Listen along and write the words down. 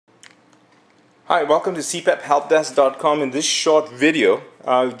Hi, welcome to CPAPHelpDesk.com. In this short video,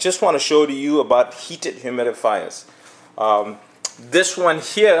 I just want to show to you about heated humidifiers. This one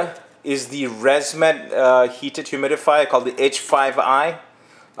here is the ResMed heated humidifier called the H5i.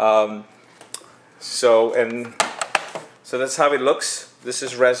 So that's how it looks. This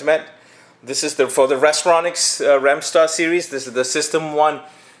is ResMed. This is for the Respironics Remstar series. This is the System 1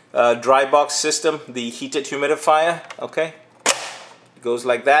 dry box system, the heated humidifier. Okay, it goes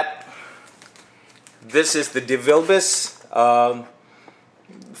like that. This is the DeVilbiss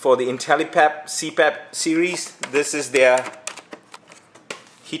for the IntelliPAP CPAP series. This is their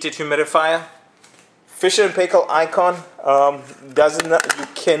heated humidifier. Fisher & Paykel Icon you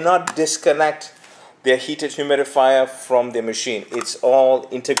cannot disconnect their heated humidifier from their machine. It's all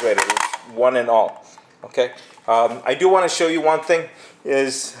integrated. It's one and all. Okay. I do want to show you one thing.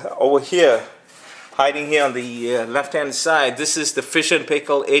 Is over here, hiding here on the left-hand side. This is the Fisher &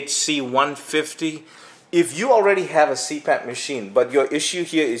 Paykel HC150. If you already have a CPAP machine, but your issue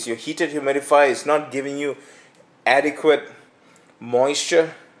here is your heated humidifier is not giving you adequate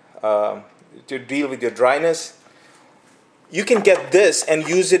moisture to deal with your dryness, you can get this and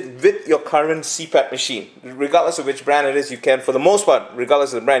use it with your current CPAP machine. Regardless of which brand it is, you can, for the most part,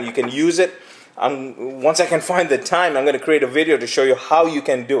 regardless of the brand, you can use it. Once I can find the time, I'm going to create a video to show you how you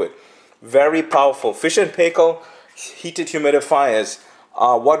can do it. Very powerful. Fisher & Paykel heated humidifiers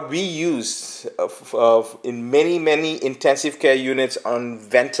are what we use in many intensive care units on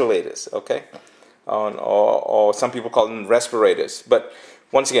ventilators, okay? Or some people call them respirators. But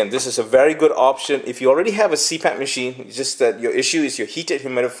once again, this is a very good option. If you already have a CPAP machine, it's just that your issue is your heated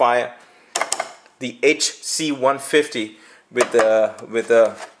humidifier, the HC150 with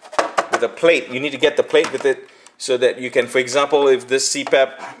a plate. You need to get the plate with it so that you can, for example, if this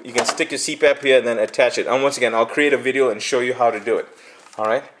CPAP, you can stick your CPAP here and then attach it. And once again, I'll create a video and show you how to do it.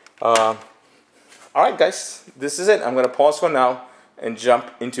 Alright, guys, this is it. I'm going to pause for now and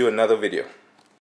jump into another video.